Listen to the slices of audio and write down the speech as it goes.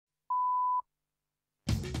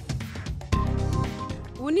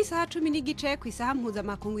Ubu ni isaha 10 n'igice ku isaha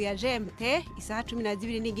mpuzamakungu ya GMT, isaha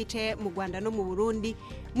 12 n'igice mu Rwanda no mu Burundi,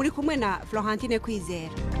 muri kumwe na Florentine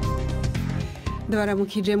Kwizera.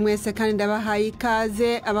 Ndabaramukije mwese kandi ndabahaye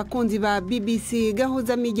ikaze abakunzi ba BBC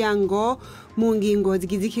Gahuzamiryango mu ngingo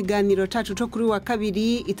zigize ikiganiro cacu cyo kuri wa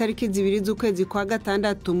kabiri itariki 2 z'ukwezi kwa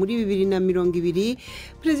gatandatu muri 2020.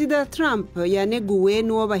 Perezida Trump yaneguwe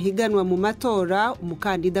n'uwo bahiganwa mu matora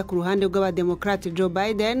umukandida ku ruhande rw'abademokrate Joe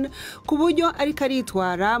Biden ku buryo ariko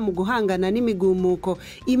aritwara mu guhangana n'imigumuko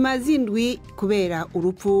imazindwi kubera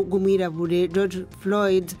urupfu rw'umwirabure George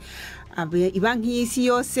Floyd. Ibanki y'isi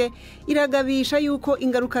yose iragabisha yuko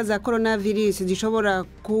ingaruka za coronavirus zishobora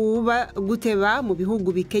kuba guteba mu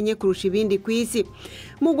bihugu bikenye kurusha ibindi ku isi.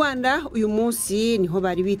 Mu Rwanda uyu munsi niho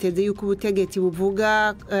bari biteze yuko ubutegetsi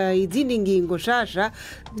buvuga izindi ngingo shasha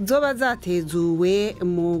zoba zatezuwe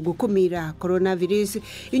mu gukumira coronavirus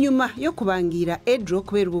inyuma yo kubangira ejo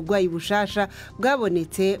kubera ubugwayi bushasha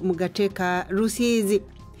bwabonetse mu gace ka Rusizi.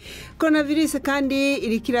 Coronavirus kandi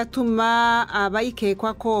irikiratuma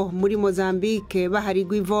abayikekwa ko muri Mozambique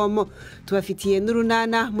baharigwa ivomo. Tubafitiye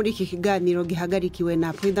n'urunana muri iki kiganiro gihagarikiwe na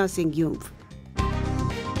Prudence Ngiyumva.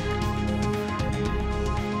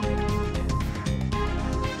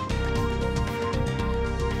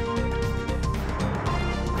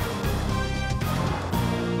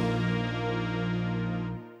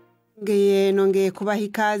 Nongeye kubaha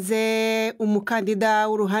ikaze. Umukandida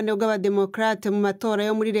w'uruhande rw'abademokrate mu matora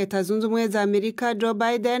yo muri Leta Zunze Ubumwe za Amerika Joe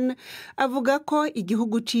Biden avuga ko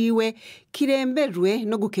igihugu ciwe kirembejwe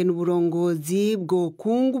no gukena uburongozi bwo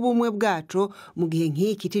kunga ubumwe bwaco mu gihe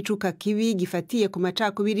nk'iki cicuka kibi gifatiye ku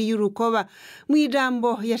macakubiri y'urukoba. Mu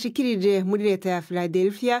ijambo yashikirije muri leta ya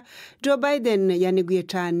Philadelphia, Joe Biden yaneguye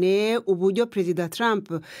cane uburyo Perezida Trump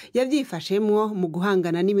yavyifashemwo mu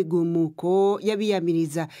guhangana n'imigumuko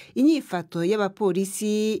y'abiyamiriza inyifato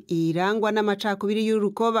y'abapolisi irangwa n'amacakubiri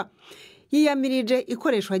y'urukoba. Yiyamirije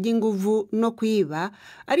ikoreshwa ry'inguvu no kwiba,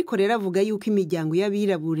 ariko rero avuga yuko imiryango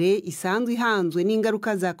y'abirabure isanzwe ihanzwe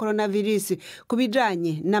n'ingaruka za coronavirus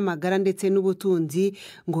kubijanye n'amagara ndetse n'ubutunzi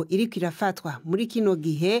ngo iriko irafatwa muri kino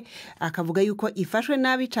gihe. Akavuga yuko ifashwe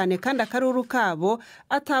nabi cane kandi akaruru kabo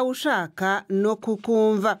atawushaka no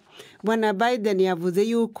kukumva. Bwana Biden yavuze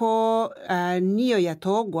yuko niyo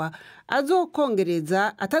yatogwa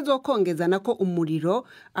atazokongeza nako umuriro,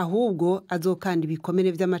 ahubwo azokanda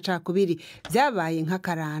ibikomere vy'amacakubiri vyabaye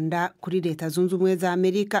nk'akaranda kuri Leta Zunze Ubumwe za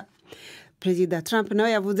Amerika. Perezida Trump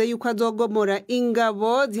nawe yavuze yuko azogomora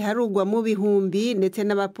ingabo ziharugwa mu bihumbi ndetse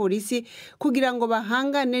n'abapolisi kugira ngo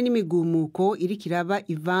bahangane n'imigumuko irikiraba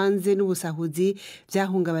ivanze n'ubusahuzi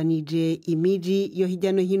vyahungabanije imiji yo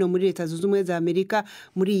hirya no hino muri Leta Zunze Ubumwe za Amerika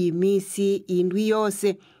muri iyi minsi indwi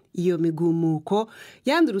yose. Iyo migumuko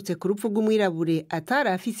yandurutse ku rupfu rw'umwirabure atari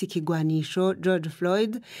afise ikigwanisho George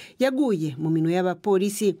Floyd yaguye mu mino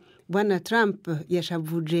y'abapolisi. Bwana Trump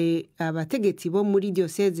yashavuje abategetsi bo muri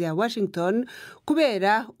diocese ya Washington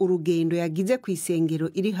kubera urugendo yagize ku isengero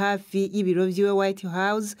iri hafi y'ibiro vyiwe White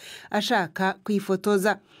House ashaka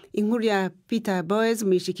kwifotoza. Inkuru ya Peter Boyes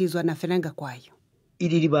muyishikizwa na Feranga Kwayo.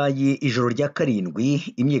 Iri ribaye ijoro rya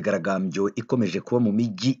karindwi imyigaragambyo ikomeje kuba mu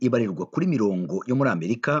miji ibarirwa kuri mirongo yo muri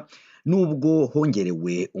Amerika, nubwo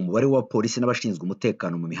hongerewe umubare wa polisi n'abashinzwe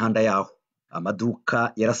umutekano mu mihanda yaho.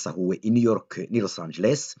 Amaduka yarasahuwe i New York ni Los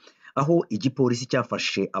Angeles, aho igipolisi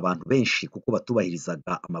cyafashe abantu benshi kuko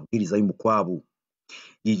batubahirizaga amabwiriza y'umukwabu.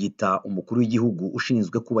 Yiyita umukuru w'igihugu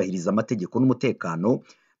ushinzwe kubahiriza amategeko n'umutekano,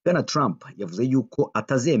 Bwana Trump yavuze yuko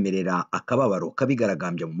atazemerera akababaro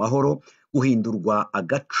kabigaragambya mu mahoro guhindurwa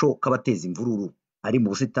agaco k'abateza imvururu. Ari mu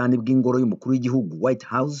busitani bw'ingoro y'umukuru w'igihugu White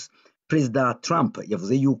House, Perezida Trump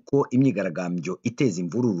yavuze yuko imyigaragambyo iteza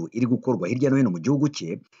imvururu iri gukorwa hirya no hino mu gihugu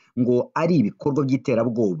cye ngo ari ibikorwa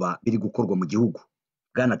by'iterabwoba biri gukorwa mu gihugu.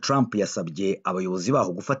 Bwana Trump yasabye abayobozi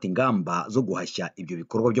baho gufata ingamba zo guhashya ibyo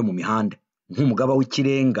bikorwa byo mu mihanda. Nk'umugaba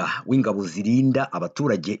w'ikirenga w'ingabo zirinda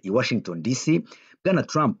abaturage i Washington DC, Bwana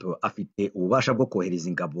Trump afite ububasha bwo kohereza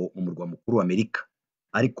ingabo mu murwa mukuru wa Amerika,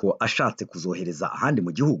 ariko ashatse kuzohereza ahandi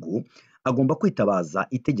mu gihugu agomba kwitabaza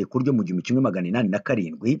itegeko ryo mu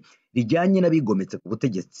 1887 rijyanye n'abigometse ku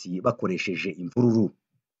butegetsi bakoresheje imvururu.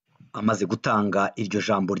 Amaze gutanga iryo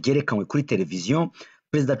jambo ryerekanwe kuri televiziyo,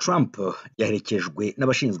 Perezida Trump yaherekejwe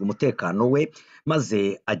n'abashinzwe umutekano we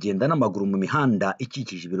maze agenda n'amaguru mu mihanda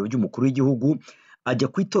ikikije ibiro by'umukuru w'igihugu, ajya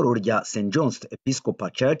ku itorero rya St. John's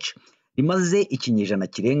Episcopal Church rimaze ikinyejana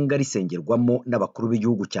kirenga risengerwamo n'abakuru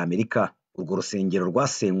b'igihugu cya Amerika. Urwo rusengero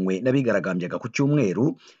rwasenywe n'abigaragambyaga ku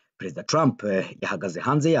cyumweru. Perezida Trump yahagaze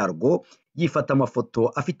hanze yarwo yifata amafoto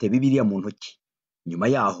afite Bibiliya mu ntoki. nyuma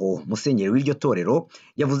yaho musenyeri w'iryo torero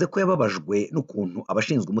yavuze ko yababajwe n'ukuntu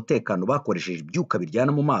abashinzwe umutekano bakoresheje ibyuka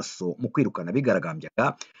biryana mu maso mu kwirukana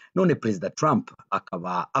bigaragambyaga, none Perezida Trump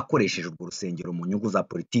akaba akoresheje urwo rusengero mu nyungu za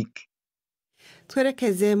politiki.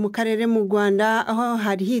 Twerekeze mu karere mu Rwanda aho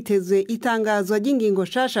hari hitezwe itangazwa ry'ingingo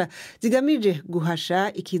shasha zigamije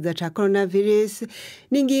guhasha ikiza ca coronavirus,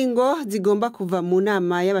 n'ingingo zigomba kuva mu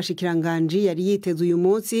nama y'abashikiranganji yari yitezwe uyu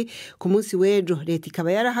munsi. Ku munsi w'ejo leta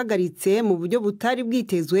ikaba yarahagaritse mu buryo butari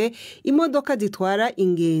bwitezwe imodoka zitwara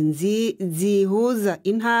ingenzi zihuza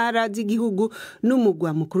intara z'igihugu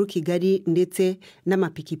n'umugwa mukuru Kigali, ndetse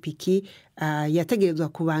n'amapikipiki yategerezwa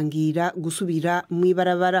kubangira gusubira mu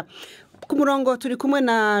ibarabara. Ku murongo turi kumwe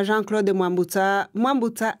na Jean Claude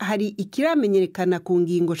Mwambutsa, hari ikiramenyekana ku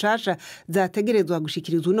ngingo shasha zategerezwa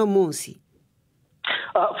gushikirizwa uno munsi?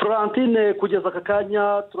 Florentine, kugeza aka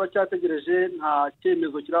kanya turacyategereje, nta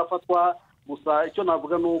cyemezo kirafatwa. Gusa icyo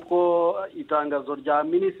navuga ni uko itangazo rya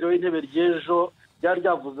minisitiri w'intebe ry'ejo ryari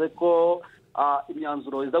ryavuze ko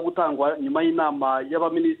imyanzuro iza gutangwa nyuma y'inama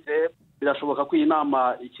y'abaminisitiri. Birashoboka ko iyi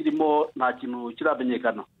nama ikirimo nta kintu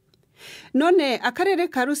kiramenyekana. None akarere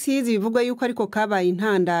ka Rusizi bivugwa yuko ariko kabaye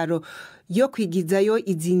intandaro yo kwigizayo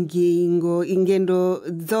izi ingendo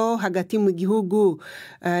zo hagati mu gihugu,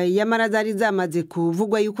 yamara zari zamaze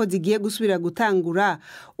kuvugwa yuko zigiye gusubira gutangura.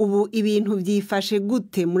 Ubu ibintu byifashe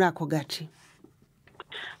gute muri ako gace?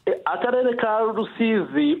 Akarere ka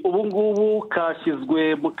Rusizi ubu ngubu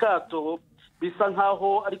kashyizwe mu kato, bisa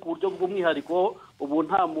nkaho ari ku buryo bw'umwihariko. Ubu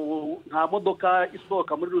nta modoka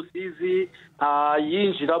isohoka muri Rusizi, nta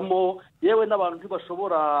yinjiramo, yewe n'abantu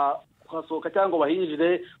ntibashobora kuhasohoka cyangwa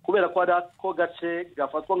bahinjire, kubera ko ari ako gace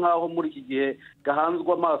gafatwa nkaho muri iki gihe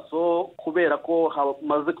gahanzwe amaso, kubera ko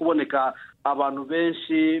hamaze kuboneka abantu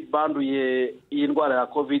benshi banduye iyi ndwara ya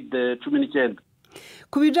COVID-19.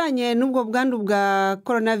 Ku bijanye n'ubwo bwandu bwa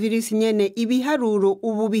coronavirus nyene, ibiharuro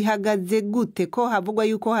ubu bihagaze gute, ko havugwa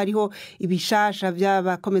yuko hariho ibishasha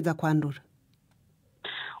by'abakomeza kwandura?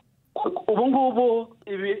 Ubu ngubu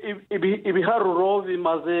ibiharuro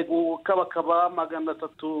bimaze gukabakaba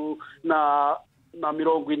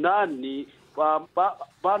 380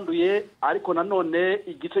 banduye, ariko nanone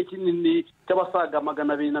igice kinini cy'abasaga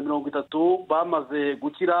 230 bamaze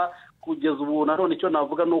gukira. Kugeza ubu nanone icyo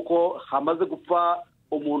navuga nuko hamaze gupfa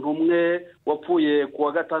umuntu umwe wapfuye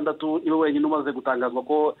kuwa gatandatu, niwe wenyine umaze gutangazwa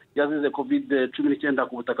ko yazize COVID-19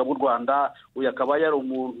 ku butaka bw'u Rwanda. Uyu akaba yari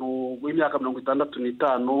umuntu w'imyaka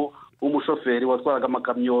 65 w'umushoferi watwaraga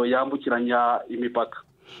amakamyo yambukiranya imipaka.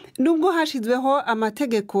 Nubwo hashizweho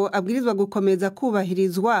amategeko abwirizwa gukomeza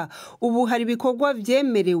kubahirizwa, ubu hari ibikorwa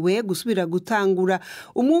vyemerewe gusubira gutangura.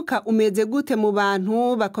 Umwuka umeze gute mu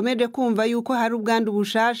bantu bakomeje kumva yuko hari ubwandu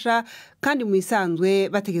bushasha kandi mu isanzwe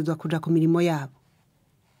bategezwa kuja ku mirimo yabo?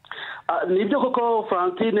 Nibyo koko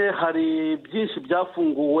Florentine, hari byinshi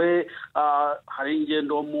byafunguwe. Hari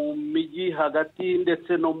ingendo mu miji hagati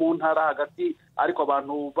ndetse no mu ntara hagati, ariko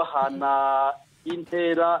abantu bahana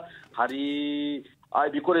intera. Hari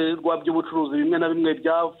ibikorerwa by'ubucuruzi bimwe na bimwe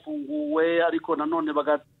byafunguwe, ariko nanone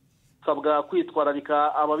bagasabwa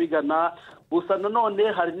kwitwararika ababigana. Gusa nanone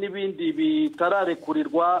hari n'ibindi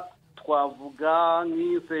bitararekurirwa, twavuga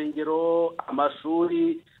nk'insengero,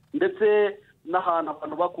 amashuri, ndetse n'ahantu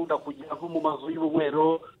abantu bakunda kujya nko mu mazu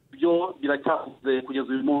y'ubunywero, byo biracyakuze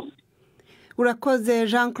kugeza uyu munsi. Urakoze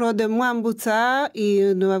Jean Claude Mwambutsa.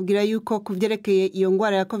 Nubabwira yuko kuvyerekeye iyo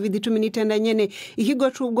ngwara ya COVID-19 nyene, ikigo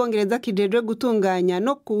c'Ubwongereza kijejwe gutunganya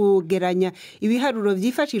no kugeranya ibiharuro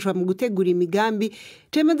vyifashishwa mu gutegura imigambi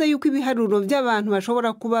cemeza yuko ibiharuro by'abantu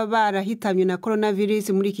bashobora kuba barahitanywe na coronavirus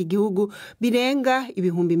muri iki gihugu birenga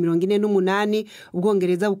 48,000.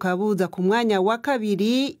 Ubwongereza bukabuza ku mwanya wa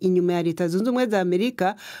kabiri inyuma ya Leta Zunze Ubumwe za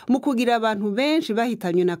Amerika mu kugira abantu benshi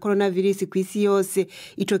bahitanywe na coronavirus ku isi yose.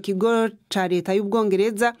 Ico kigo ca Leta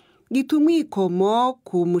y'Ubwongereza gitumwikomo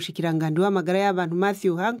ku mushikiranganje w'amagara y'abantu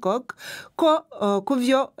Matthew Hancock ko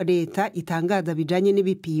kuvyo leta itangaza bijanye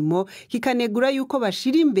n'ibipimo, kikanegura yuko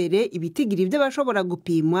bashira imbere ibitigiri by'abashobora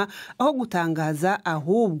gupimwa aho gutangaza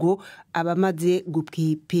ahubwo abamaze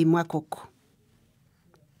gupimwa koko.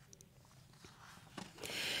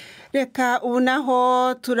 Reka ubu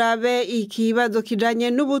naho turabe ikibazo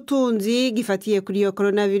kijanye n'ubutunzi gifatiye kuri iyo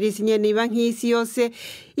coronavirus nyene iba nk'isi yose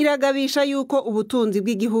iragabisha yuko ubutunzi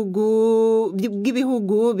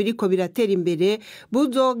bw'ibihugu biriko biratera imbere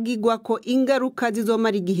buzogigwa ko ingaruka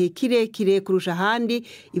zizomara igihe kirekire kurusha ahandi.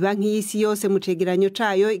 Ibanki y'isi yose mu cegeranyo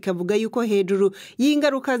cayo ikavuga yuko hejuru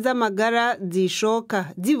y'ingaruka z'amagara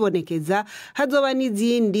zishoka zibonekeza hazoba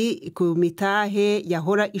n'izindi ku mitahe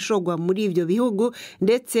yahora ishogwa muri ivyo bihugu,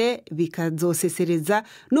 ndetse bikazosesereza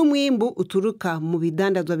n'umwimbu uturuka mu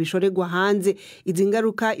bidandazwa bishorerwa hanze. Izi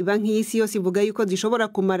ngaruka ibanki y'isi yose ivuga yuko zishobora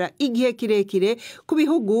kumara igihe kirekire ku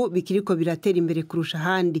bihugu bikiriko biratera imbere kurusha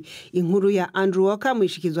ahandi. Inkuru ya Andrew Walker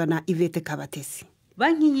mwishikizwa na Ivete Kabatesi.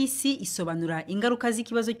 Banki y'isi isobanura ingaruka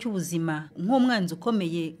z'ikibazo cy'ubuzima nk'umwanzi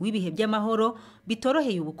ukomeye w'ibihe by'amahoro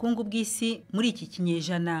bitoroheye ubukungu bw'isi muri iki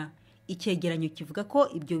kinyejana. Icyegeranyo kivuga ko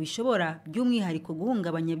ibyo bishobora by'umwihariko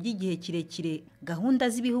guhungabanya by'igihe kirekire gahunda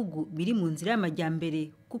z'ibihugu biri mu nzira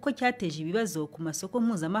y'amajyambere, kuko cyateje ibibazo ku masoko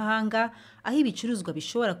mpuzamahanga aho ibicuruzwa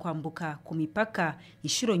bishobora kwambuka ku mipaka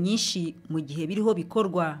inshuro nyinshi mu gihe biriho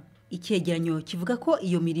bikorwa. Icyegeranyo kivuga ko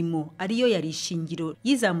iyo mirimo ariyo yari ishingiro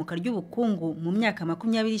y'izamuka ry'ubukungu mu myaka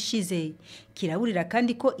 20 ishize. Kiraburira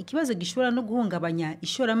kandi ko ikibazo gishobora no guhungabanya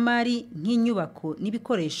ishoramari nk'inyubako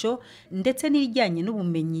n'ibikoresho, ndetse n'ibijyanye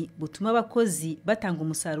n'ubumenyi butuma abakozi batanga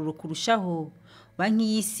umusaruro kurushaho. Banki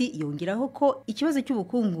y'isi yongeraho ko ikibazo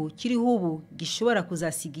cy'ubukungu kiriho ubu gishobora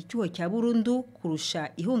kuzasiga icyuho cya burundu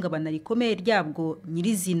kurusha ihungabana rikomeye ryabwo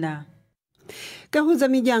nyirizina.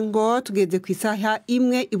 Gahuzamiryango tugeze ku isaha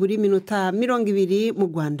imwe iburi minota 20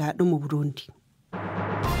 mu Rwanda no mu Burundi.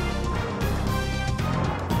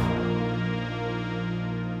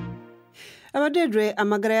 Abajejwe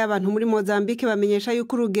amagara y'abantu muri Mozambique bamenyesha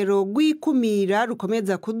yuko urugero rw'ikumira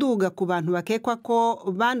rukomeza kuduga ku bantu bakekwa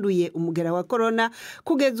ko banduye umugera wa corona.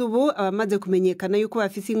 Kugeza ubu abamaze kumenyekana yuko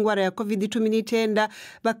bafise ingwara ya COVID-19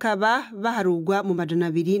 bakaba baharugwa mu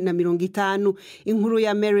 250. Inkuru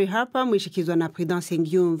ya Mary Harper mwishikizwa na Prudence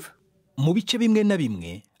Ngyumva. Mu bice bimwe na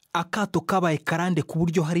bimwe akato kabaye karande ku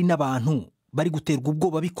buryo hari n'abantu bari guterwa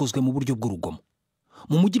ubwoba bikozwe mu buryo bw'urugomo.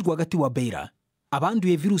 Mu mujyi rwagati wa Beira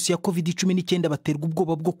abanduye virusi ya COVID-19 baterwa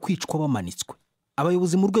ubwoba bwo kwicwa bamanitswe.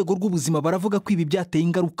 Abayobozi mu rwego rw'ubuzima baravuga ko ibi byateye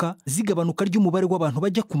ingaruka zigabanuka ry'umubare w'abantu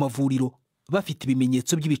bajya ku mavuriro bafite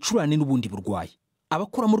ibimenyetso by'ibicurane n'ubundi burwayi.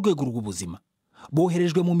 Abakora mu rwego rw'ubuzima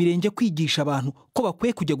boherejwe mu mirenge kwigisha abantu ko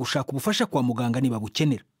bakwiye kujya gushaka ubufasha kwa muganga niba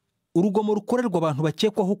bukenera. Urugomo rukorerwa abantu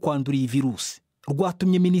bakekwaho kwandura iyi virusi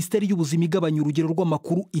rwatumye Minisiteri y'Ubuzima igabanya urugero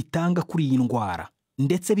rw'amakuru itanga kuri iyi ndwara,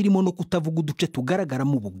 ndetse birimo no kutavuga uduce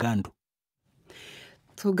tugaragaramo ubwandu.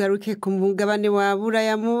 Tugaruke ku mugabane wa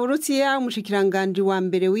Buraya. Mu Burusiya umushikiranganje wa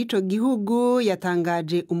mbere w'ico gihugu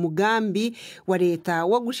yatangaje umugambi wa leta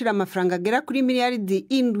wo gushira amafaranga agera kuri miliyaridi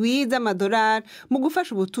 7 z'amadolari mu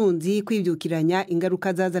gufasha ubutunzi kwivyukiranya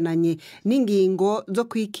ingaruka zazananye n'ingingo zo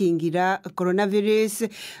kwikingira coronavirus.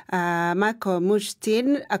 Marco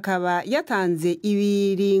Mushtin akaba yatanze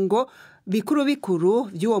ibiringo bikuru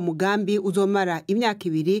by'uwo mugambi uzomara imyaka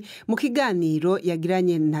 2 mu kiganiro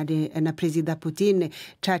yagiranye na Perezida Putin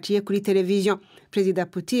caciye kuri televiziyo. Perezida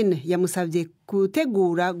Putin yamusabye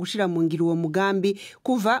gutegura gushira mu ngiro uwo mugambi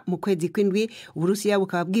kuva mu kwezi kw'indwi. Uburusiya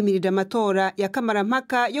bukaba bwimirije amatora ya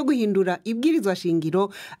kamarampaka yo guhindura ibwirizwa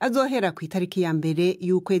shingiro azohera ku itariki ya mbere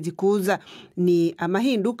y'ukwezi kuza. Ni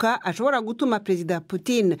amahinduka ashobora gutuma Perezida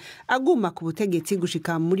Putin aguma ku butegetsi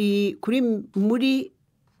gushika muri 2036.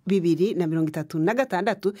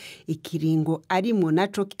 Ikiringo arimo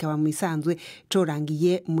naco kikaba mu isanzwe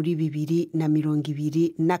corangiye muri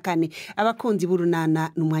 2024. Abakunzi b'urunana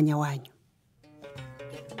n'umwanya wanyu.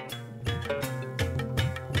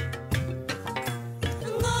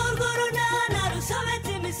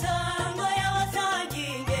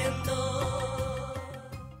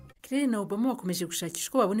 Claire na Obama bakomeje gushakisha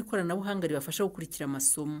uko babona ikoranabuhanga ribafasha gukurikira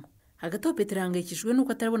amasomo. Hagati aho Petero ahangayikishijwe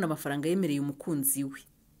nuko atarabona amafaranga yemereye umukunzi we.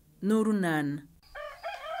 N'urunana.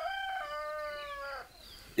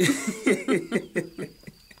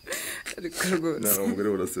 Nara umugore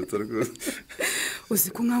urasetsa rwose.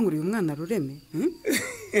 Uzi ko nkanguriye umwana Rureme?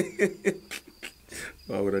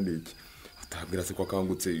 Wabura niki? Utabwira se ko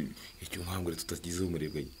akangutse icyo nkangure tutagize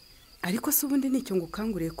umurebwe. Ariko se ubundi nicyo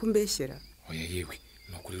ngukanguriye ko mbeshyera? Oya yewe,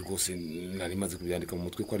 nokuri rwose nari maze kubyandika mu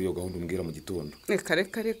mutwe ko ari yo gahunda umbwira mu gitondo. Reka.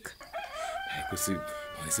 Ariko se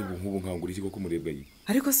nk'ubu nkangura iki ko kumurebwe?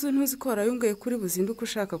 Ariko se ntuzi ko warayungaye kuri buzinduka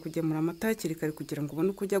ushaka kugemura amata hakiri kare kugira ngo ubone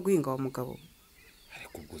uko ujya guhinga wa mugabo?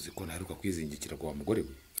 Ariko ubwo uzi ko naheruka kwizingikira kwa mugore we?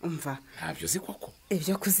 Umva. Ntabyo uzi koko.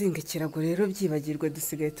 Ibyo kuzingikira ngo rero byibagirwe,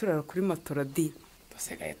 dusigaye turara kuri matora di.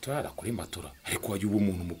 Dusigaye turara kuri matora. Ariko wajya uba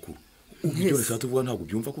umuntu mukuru. Ubyo rero tuvuga ntabwo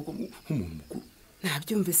byumva koko nk'umuntu mukuru.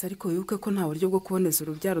 Nabyumvise ariko wibuke ko nta buryo bwo kuboneza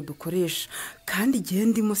urubyaro dukoresha, kandi igihe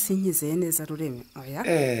ndimo sinkizeye neza Rureme. Oya.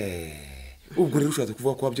 ubwo rero ushatse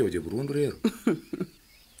kuvuga ko wabyibagiwe burundu rero?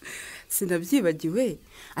 sinabyibagiwe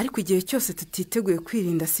ariko igihe cyose tutiteguye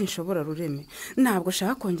kwirinda sinshobora Rureme, ntabwo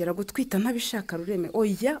nshaka kongera gutwita ntabishaka Rureme.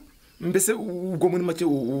 Oya, mbese ubwo muri make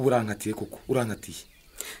urankatiye koko, urankatiye.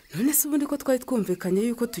 none se ubundi ko twari twumvikanye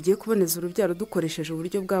yuko tugiye kuboneza urubyaro dukoresheje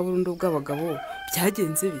uburyo bwa burundu bw'abagabo,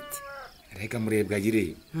 byagenze biti? Rega murebwa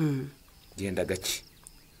yire genda gake,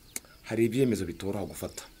 hari ibyemezo bitoroha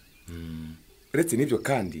gufata. Uretse n'ibyo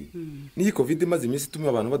kandi n'iyi covid imaze iminsi ituma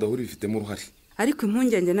abantu badahura bifitemo uruhare. Ariko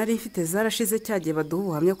impungenge nari mfite zarashize cyagiye baduha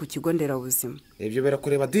ubuhamya ku kigo nderabuzima. Ibyo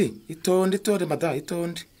birakureba di, itonde mada,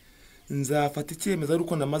 itonde. Nzafata icyemezo ari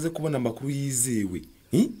uko namaze kubona amakuru yizewe.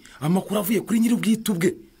 Amakuru avuye kuri nyiri ubwite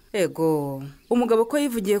bwe. Ego, umugabo ko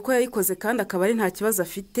yivugiye ko yayikoze kandi akaba ari nta kibazo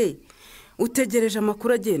afite, utegereje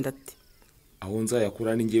amakuru agenda ati? Aho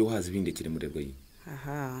nzayakura ni ngiye uhaza ibindekere murebwa yi.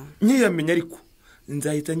 Aha. Nyiyamenya ariko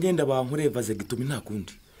nzahita ngenda bankureva zegitumi nta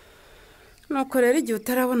kundi. Nuko rero igihe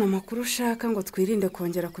utarabona amakuru ushaka ngo twirinde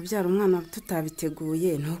kongera kubyara umwana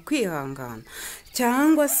tutabiteguye, ni ukwihangana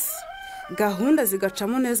cyangwa se gahunda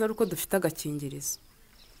zigacamo neza ari uko dufite agakingirizo.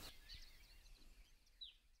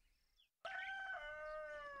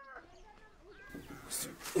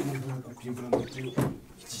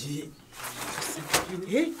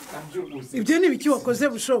 ibyo ni ibiki wakoze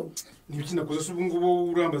bushobo? Ni ibiki nakoze se ubu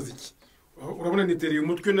ngubu urambaza iki? Urabona nitereye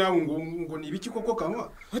umutwe nawe ngo ni ibiki koko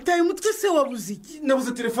Kanwa? Wataye umutwe se wabuze iki?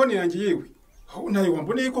 Nabuze telefone yanjye yewe. Nayo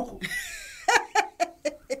wamboneye koko?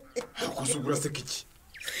 Kusubura seka iki?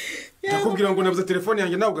 Ndakubwira ngo nabuze telefone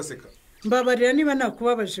yanjye nawe ugaseka. Mbabarira niba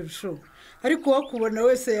nakubabaje bushobo, ariko wakubona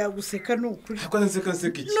wese yaguseka n'ukuri. Ako nseka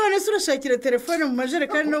iki? None se urashakira telefone mu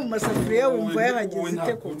majerekani no mu masafuriya wumva yahageze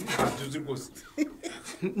iteko?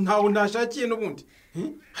 Ntawe nashakiye n'ubundi.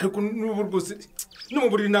 Ariko n'ubu rwose no mu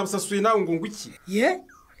buriri nabusasuye nawe ngo iki? Ye,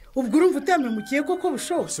 ubwo urumva utamemukiye koko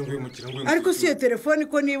bushobo? Ariko si iyo telefone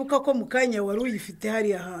ko nibuka ko mu kanya wari uyifite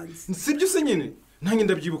hariya hanze. Sibyo se nyine? Nanjye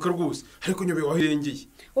ndabyibuka rwose, ariko nyobe wahirengeye.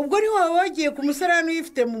 Ubwo ni wawe wagiye ku musarani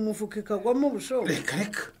uyifite mu mufuka ikagwamo bushobo?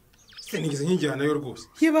 Reka. Sinigeze nkijyana yo rwose.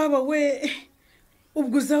 Ye baba we,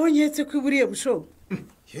 ubwo uzaho nketse ko iburiye bushobo?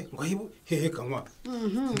 Ngo ahibu hehe Kanwa.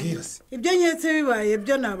 Mbwira se. Ibyo nketse bibaye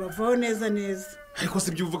byo nabavaho neza. Ariko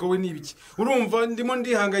se ibyo uvuga we nibiki? Urumva ndimo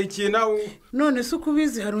ndihangayikiye nawe. None se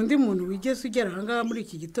ukubizi hari undi muntu wigeze ugera ahangaha muri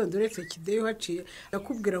iki gitondo uretse kideyo haciye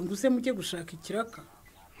akubwira ngo uze mujye gushaka ikiraka?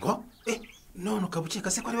 Ngo none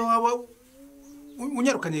ukabukeka se ko ari waba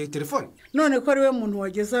unyarukaniye telefone? None ko ari we muntu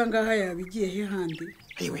wageze ahangaha yabigiye he handi?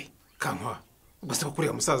 Ayiwe Kanwa, ubase ko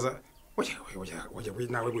kuriya musaza oya we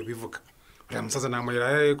nawe bivuga. Uriya musaza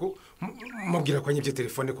namurera yego mubwira ko nyibye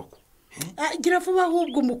telefone koko. Gira vuba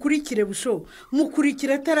ahubwo mukurikire bushobo,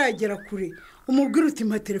 mukurikira ataragera kure, umubwira uti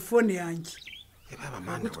mpa telefone yanjye. Baba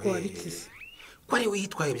mana we, ko ari we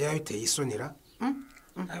yitwaye byaba biteye isonera?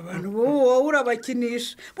 Abantu bo wowe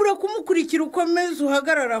urabakinisha, burakumukurikira ukomeza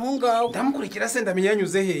uhagarara aho ngaho. Ndamukurikira se ndamenya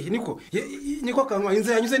yanyuze hehe? Niko Kanwa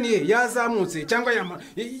inze yanyuze ni hehe? Yazamutse cyangwa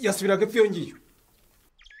yasubiraga epfo yongiyo?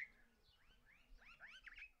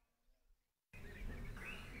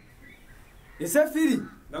 Ese Fili,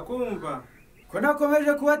 ndakumva. Ko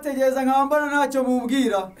nakomeje kubategereza nkambana ntacyo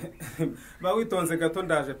mubwira. Ba witonze gato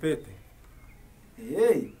ndaje Pete.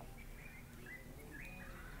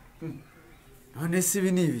 None se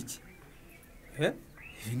ibi ni ibiki?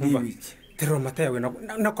 Ibi ni ibiki? Terura amata yawe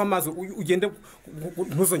nako amazi ugende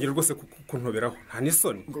ntuzongere rwose kuntoberaho. Nta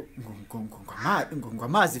n'isoni. Ngo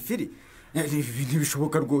amazi Fili. Ibi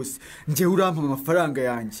ntibishoboka rwose. Nje urampa amafaranga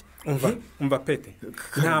yanjye. Umva Pete.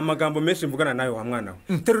 Nta magambo menshi mvugana nawe wa mwana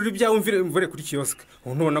we. Terura ibyawe mvure kuri kiosk.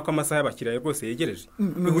 Ubona ko amasaha y'abakiriya rwose yegereje.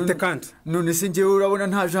 Bihute kandi. None se nje urabona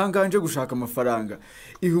ntaje hanganje gushaka amafaranga.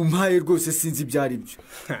 Ibi umpaye rwose sinzi ibyari byo.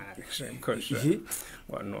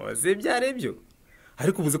 Wanoze ibyari byo.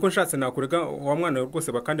 Ariko ubuze ko nshatse nakurega wa mwana we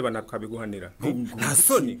rwose bakandi banakabiguhanira. Nta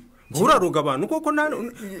soni. Uraruga abantu koko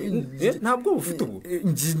ntabwo ufite ubu.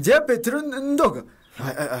 Nje Petero ndoga.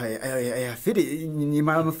 Fili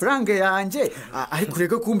nyima amafaranga yanjye ariko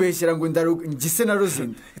reka kumbeshyira ngo ngise na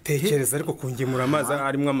Rozinda. Tekereza ariko kungemura amazi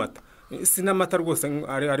arimo amata. Sinamata rwose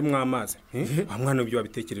arimo amazi. Wa mwana ibyo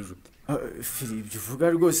wabitekereje ute? Fili ibyo uvuga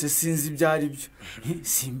rwose sinzi ibyari byo.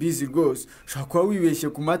 Simbizi rwose. Ushaka kuba wibeshye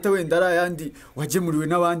ku mata wenda ari ayandi wagemuriwe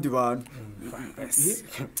n'abandi bantu.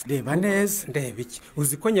 Reba neza. Ndeba iki?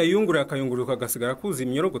 Uzi ko nyayungura akayunguruka agasigara kuza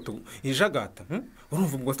imyorogoto ijagata.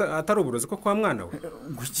 Urumva ubwo atari uburozi ko kwa mwana we?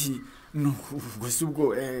 Guki ubwo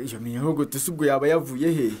subwo iyo myorogoto subwo yaba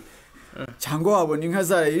yavuye he? Cyangwa wabona inka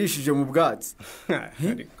zarayirishije mu bwatsi?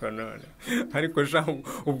 Ariko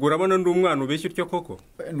ubwo urabona ndi umwana ubeshya utyo koko?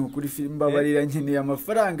 Nukuri Fili mbabarira nkeneye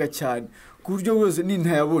amafaranga cyane ku buryo bwose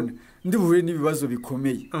nintayabona ndibuhure n'ibibazo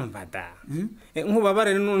bikomeye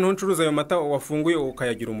nk'ubabare ntucuruza ayo mata wafunguye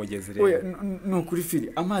ukayagira umugezi rero. ni ukuri firi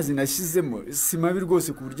amazi nashyizemo si mabi rwose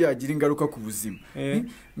ku buryo yagira ingaruka ku buzima.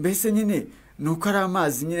 mbese nyine ni uko ari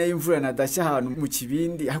amazi nyine y'imvura nadashya ahantu mu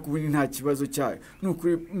kibindi ariko ubundi nta kibazo cyayo. ni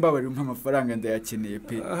ukuri mbabarira nk'amafaranga ndayakeneye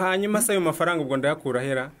pe. hanyuma se ayo mafaranga ubwo ndayakura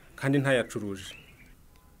hera kandi ntayacuruje.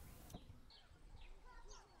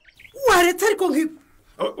 waretse ariko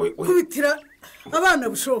nkikubitira abana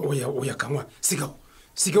bushobo. oya kanywa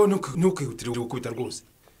sigaho ntukihutire gukubita rwose.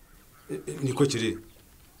 niko kiri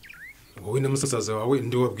wowe na musaza wawe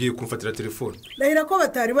ndi wabwiye kumfatira telefone. ndahira ko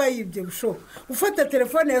batari bayibye bushobo. ufata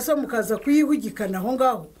telefone ya so mukaza kuyihugikana aho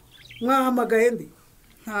ngaho mwahamagaye ndi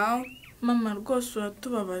ntawe. mama rwose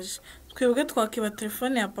uratubabaje twebwe twakiba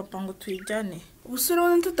telefone ya papa ngo tuyijyane. ubusore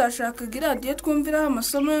wowe tutashakaga iradiyo twumviraho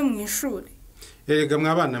amasomo yo mu ishuri. erega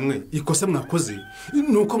mwabana mwe ikosa mwakoze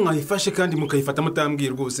nuko mwayifashe kandi mukayifata mutambwiye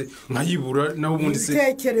rwose nkayibura naho ubundi se.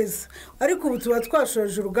 tekereza ariko ubu tuba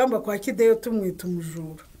twashoje urugamba kwa Kideyo tumwita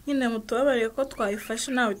umujura. nyine mutubabariye ko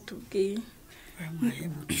twayifashe nawe tubwiye.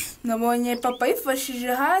 nabonye papa yifashije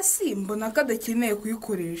hasi mbona ko adakeneye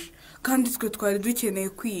kuyikoresha kandi twe twari dukeneye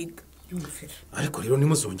kwiga. ariko rero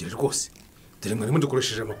nimuzongere rwose dore mwari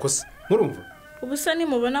mudukoresheje amakosa murumva. ubu se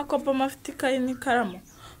nimubona ko papa afite ikayi n'ikaramu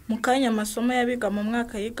mu kanya amasomo yabiga mu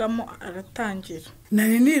mwaka yigamo aratangira.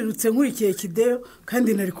 nari nirutse nkurikiye Kideyo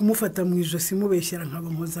kandi nari kumufata mu ijosi mubeshyera nkaba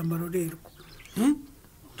nkoza amarorerwa.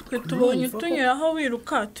 twe tubonye utunyuraho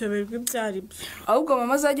wiruka tuyoberwa ibyo ari byo. ahubwo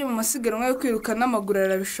mama azajya mu masiganwa yo kwiruka n'amaguru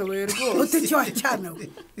arabishoboye rwose. uteke wa cyana we.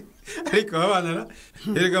 ariko abana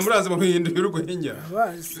erega muraza muhindura urwenya.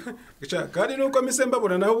 kandi nuko mise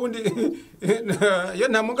mbabona naho ubundi iyo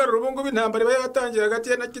nta mugaruro ubu ngubu intambara iba yatangiye hagati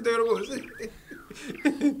ya na Kideyo rwose.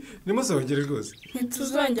 nimuzongere rwose.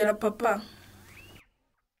 ntituzongera papa.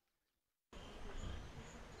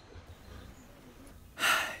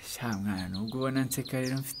 sha mwana nubwo ubona nseka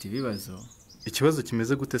rero mfite ibibazo. ikibazo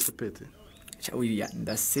kimeze gute se pete? wiriya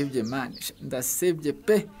ndasebye mani ndasebye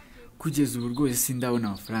pe. kugeza ubu rwose sindabona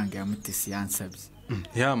amafaranga ya Mutesi yansabye.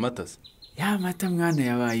 ya mata se? ya mata mwana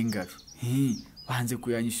yabaye ingaro. banze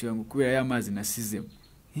kuyanyishyura ngo kubera ya mazi nasizemo.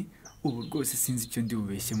 ubu rwose sinzi icyo ndi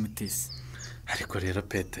bubeshye Mutesi. ariko rero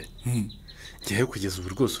pete ngewe kugeza ubu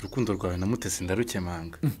rwose urukundo rwawe na Mutesi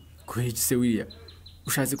ndarukemanga. kubera iki se wiriya?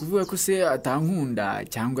 ushatse kuvuga ko se atankunda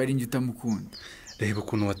cyangwa ari njye utamukunda? reba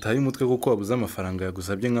ukuntu wataye umutwe kuko wabuze amafaranga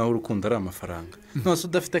yagusabye nk'aho urukundo ari amafaranga. nose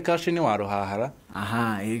udafite kashi ntiwaruhahara.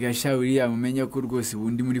 aha erega sha wiriya mumenya ko rwose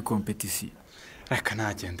ubundi muri kompetisiyo. reka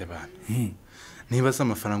ntagende bana. niba se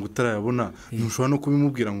amafaranga utarayabona ntushobora no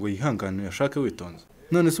kubimubwira ngo yihangane uyashake witonze.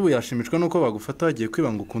 none se ubu yashimishwa nuko bagufata wagiye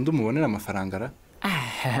kwiba ngo ukunde umubonera amafaranga ra?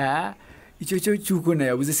 icyo cyo cy'uko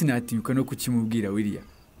nayabuze sinatinyuka no kukimubwira wiriya.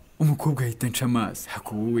 umukobwa ahita nca amazi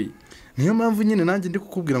hako wowe. niyo mpamvu nyine nanjye ndi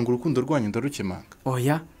kukubwira ngo urukundo rwanyu ndarukemanga.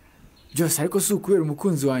 oya byose ariko si ukubera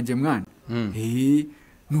umukunzi wanjye mwana.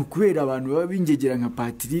 ni ukubera abantu baba bingegera nka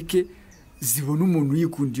Patrick zibona umuntu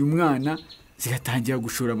yikundiye umwana zigatangira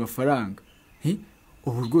gushora amafaranga.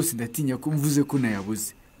 ubu rwose ndatinya ko mvuze ko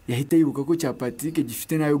nayabuze yahita yibuka ko cya Patrick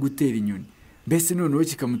gifite nayo gutera inyoni mbese noneho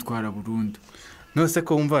kikamutwara burundu. nose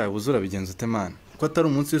ko wumva yabuze urabigenza ute mana? ko atari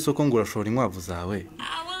umunsi w'isoko ngo urashora inkwavu zawe.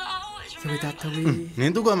 data we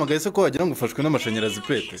ninde uguhamagaye se ko wagira ngo ufashwe n'amashanyarazi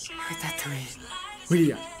pete? data we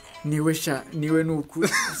wiriya niwe sha niwe nuku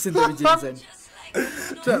sindabigenzanye.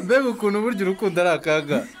 mbega ukuntu burya urukundo ari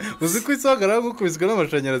akaga. uzi ko isogara gukubizwa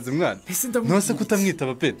n'amashanyarazi mwana. nose ko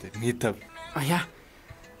utamwitaba pete? mwitabe. oya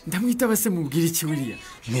ndamwitaba se mubwire iki wiriya?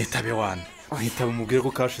 mwitabe wana. mwitabe umubwire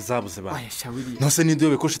ko kashi zabuze bana. oya sha wiriya. nose ninde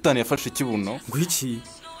yobe ko shitani yafashe ikibuno? ngwiki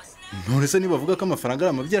none se niba avuga ko amafaranga ari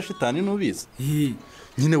amabya ya shitani nubizi.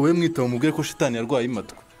 nyine wowe mwitaba umubwire ko shitani yarwaye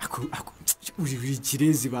imatwe. uri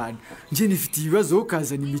kirezi bana njye nifite ibibazo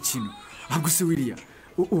ukazana imikino. ahubwo se wiriya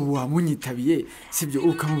ubu wamunyitabiye sibyo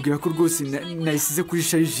ukamubwira ko rwose nayisize kuri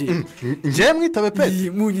sharijeri. njye mwitabe pe?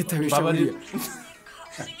 munyitabe sha wiriya.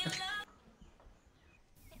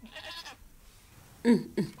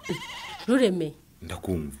 rureme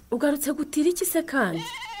ndakumva. ugarutse gutira iki se kandi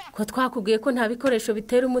ko twakubwiye ko nta bikoresho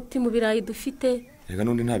bitera umuti mu birayi dufite. reka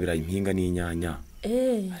n'undi nta birayi impinga n'inyanya.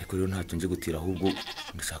 ariko rero ntacyo nje gutira ahubwo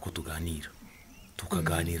ndashaka ko tuganira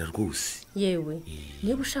tukaganira rwose. yewe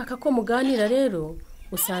niba ushaka ko muganira rero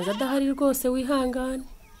usanze adahari rwose wihangane.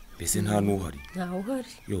 mbese nta n'uhari? ntawe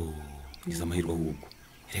uhari. yo ngize amahirwe ahubwo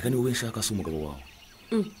reka ni wowe nshaka se umugabo wawe.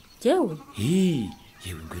 yewe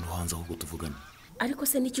yewe ngwino hanze ahubwo tuvugane. ariko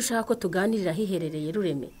se nicyo ushaka ko tuganirira hiherereye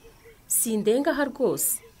rureme? sindenga aha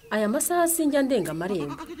rwose aya masaha sinjya ndenga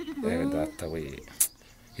amarembo. data we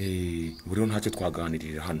ubu rero ntacyo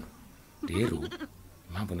twaganirira hano rero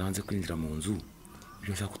impamvu nanze kwinjira mu nzu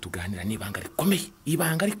ibyo nshaka kutuganira ni ibanga rikomeye,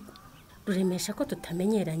 ibanga ariko ruremesha ko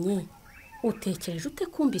tutamenyeranye. Utekereje ute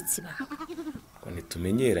kumbitse ibanga? ko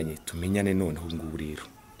ntitumenyeranye, tumenyane noneho ngubu rero.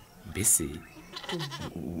 Mbese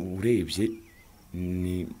urebye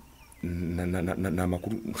ni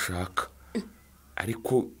amakuru ushaka,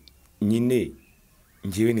 ariko nyine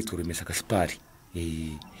ngewe nituremesha Gaspari.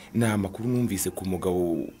 Ni amakuru numvise ku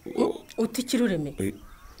mugabo. Utikira ureme,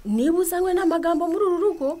 niba uzanywe n'amagambo muri uru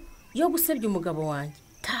rugo yo gusebya umugabo wanjye,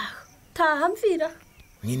 taha mvira.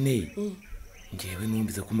 Nyine ngewe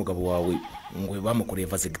numvise ko umugabo wawe ngo bamukoreye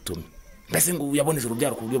vasectomy, mbese ngo yaboneje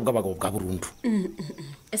urubyaro ku buryo bw'abagabo bwa burundu.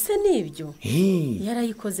 Ese nibyo?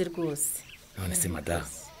 Yarayikoze rwose. None se madame,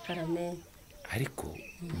 karame, ariko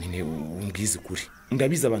nyine umbwize ukuri,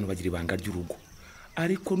 ndabizi abantu bagira ibanga ry'urugo,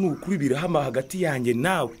 ariko nukuri birahama hagati yanjye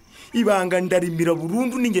nawe, ibanga ndarimira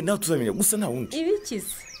burundu, ninjye nawe tuzamenya gusa nta wundi.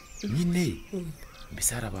 Ibikize nyine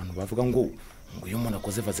mbese hari abantu bavuga ngo iyo umuntu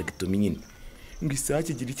akoze vasectomy nyine ngo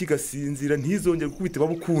isake igira ikigasinzira ntizongere gukubita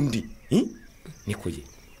babukundi. Niko ye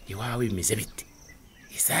iwawe bimeze bite?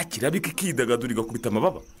 Isake irabika ikidagadura igakubita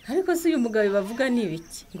amababa? Ariko se uyu mugabo bavuga ni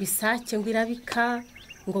ibiki? Ngo isake ngo irabika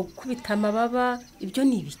ngo gukubita amababa, ibyo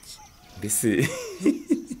ni ibiki? Mbese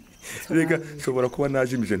rega shobora kuba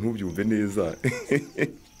najimije ntubyumve neza.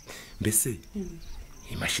 Mbese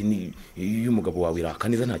imashini y'umugabo wawe iraka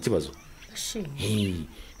neza nta kibazo?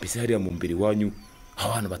 Mbese hariya mu mbere wanyu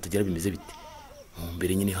abantu batagera bimeze bite? Mu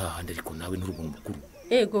mbere nyine hahandi, ariko nawe n'urugo mukuru.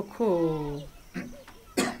 Ego ko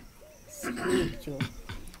sibyo.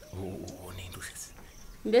 Nindushe se.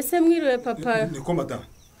 Mbese mwiriwe papa? Niko madame.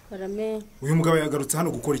 Karame. Uyu mugabo yagarutse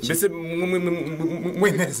hano gukora iki? Mbese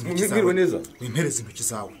mwereze intoki zawe. Mwiriwe neza. Mwereze intoki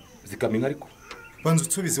zawe. Zikamenya ariko. Banza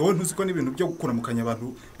utsubize, wowe ntuzi ko n'ibintu byo gukura mu kanya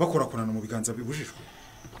abantu bakorakorana mu biganza bibujijwe.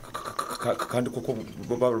 Kandi koko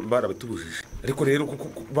barabitubujije, ariko rero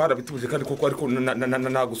barabitubujije kandi koko, ariko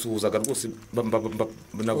nagusuhuzaga rwose,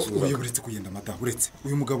 nagusuhuzaga. Uyoboretse kugenda madame, uretse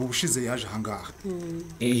uyu mugabo ubushize yaje ahangaha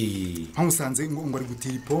hamusanze ngo ari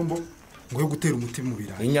gutira ipombo ngo yo gutera umuti mu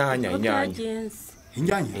birayi.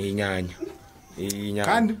 Inyanya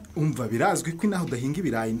kandi umva birazwi ko inaho udahinga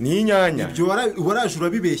ibirayi ni inyanya. Ibyo waraje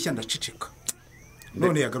urabibeshya ndaceceka.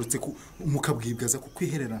 None yagarutse mukabwibwaza ku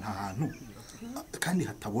kwiherera nta hantu kandi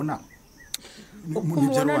hatabona.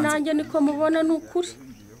 Mubona nanjye niko mubona n'ukuri.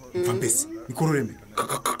 Mva mbese niko rureme.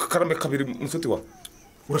 Karame kabiri musuti wa.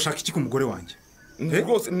 Urashaka iki ku mugore wanjye?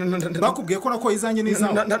 Rwose bakubwiye ko nako izanjye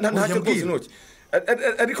n'izawe. Ntacyo rwose noki.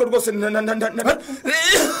 Ariko rwose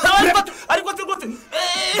ariko rwose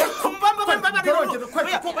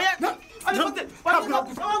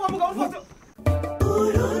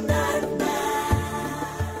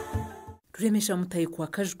Ruremesha mutaye kwa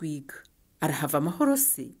Kajwiga. Arahava amahoro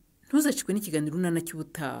se? Ntuzacikwe n'ikiganiro Urunana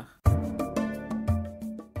cy'ubutaha.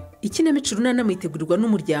 Ikinamico Urunana mwitegurirwa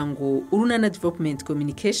n'umuryango Urunana Development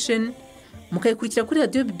Communication, mukayikurikira kuri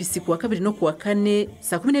radio BBC kuwa 2 no kuwa 4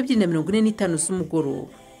 saa 12:45 z'umugoroba.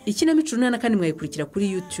 Ikinamico Urunana kandi mwayikurikira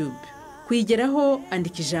kuri YouTube. Kuyigeraho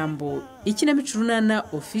andika ijambo Ikinamico Urunana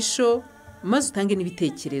Official maze utange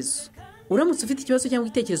n'ibitekerezo. Uramutse ufite ikibazo cyangwa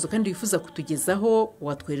igitekerezo kandi wifuza kutugezaho,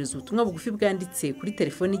 watwohereza ubutumwa bugufi bwanditse kuri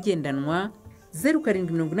telefone igendanwa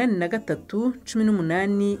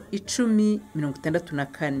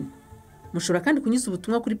 0783181064. Mushobora kandi kunyuza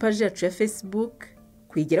ubutumwa kuri page yacu ya Facebook.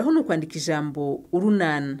 Kuyigeraho no kwandika ijambo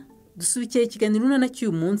Urunana. Dusubikiye ikiganiro Urunana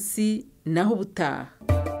cy'uyu munsi, naho butaha.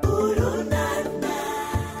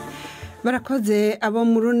 Barakoze abo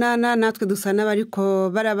mu Runana, natwe dusa n'abariko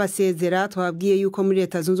barabasezera. Twabwiye yuko muri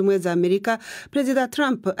Leta Zunze Ubumwe za Amerika Perezida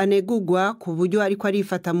Trump anegugwa ku buryo ariko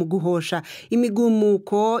arifata mu guhosha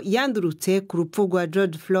imigumuko yandurutse ku rupfu rwa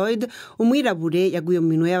George Floyd, umwirabure yaguye mu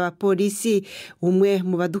minwe y'abapolisi. Umwe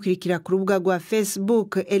mu badukurikira ku rubuga rwa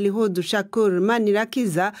Facebook, Elihud Shakur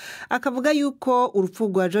Manirakiza, akavuga yuko urupfu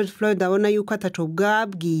rwa George Floyd abona yuko ataco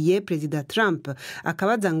bwabwiye Perezida Trump,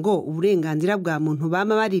 akabaza ngo uburenganzira bwa muntu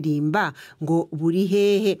bama baririmba ngo buri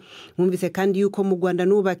hehe. Mwumvise kandi yuko mu Rwanda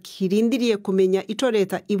n'ubakirindiriye kumenya ico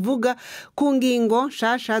leta ivuga ku ngingo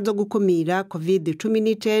nshasha zo gukumira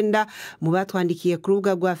COVID-19. Mu batwandikiye ku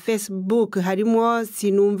rubuga rwa Facebook harimo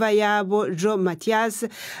Sinumva Yabo Jo Mathias,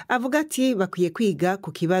 avuga ati bakwiye kwiga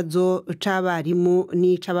ku kibazo c'abarimu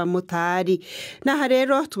n'ic'abamotari. Naha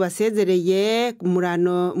rero tubasezereye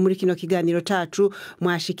muri kino kiganiro cacu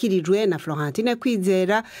mwashikirijwe na Florentine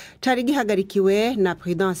Kwizera, cari gihagarikiwe na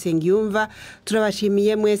Prudence Ngiyo. muyumva.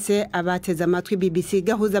 Turabashimiye mwese abateze amatwi BBC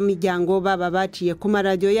Gahuzamiryango, baba baciye ku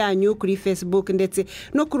maradiyo yanyu kuri Facebook ndetse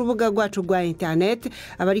no ku rubuga rwacu rwa internet.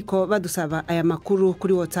 Abariko badusaba aya makuru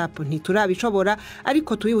kuri WhatsApp ntiturabishobora,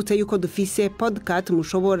 ariko tubibutse yuko dufise podcast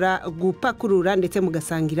mushobora gupakurura ndetse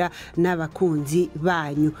mugasangira n'abakunzi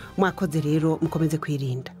banyu. Mwakoze rero, mukomeze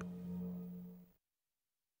kwirinda.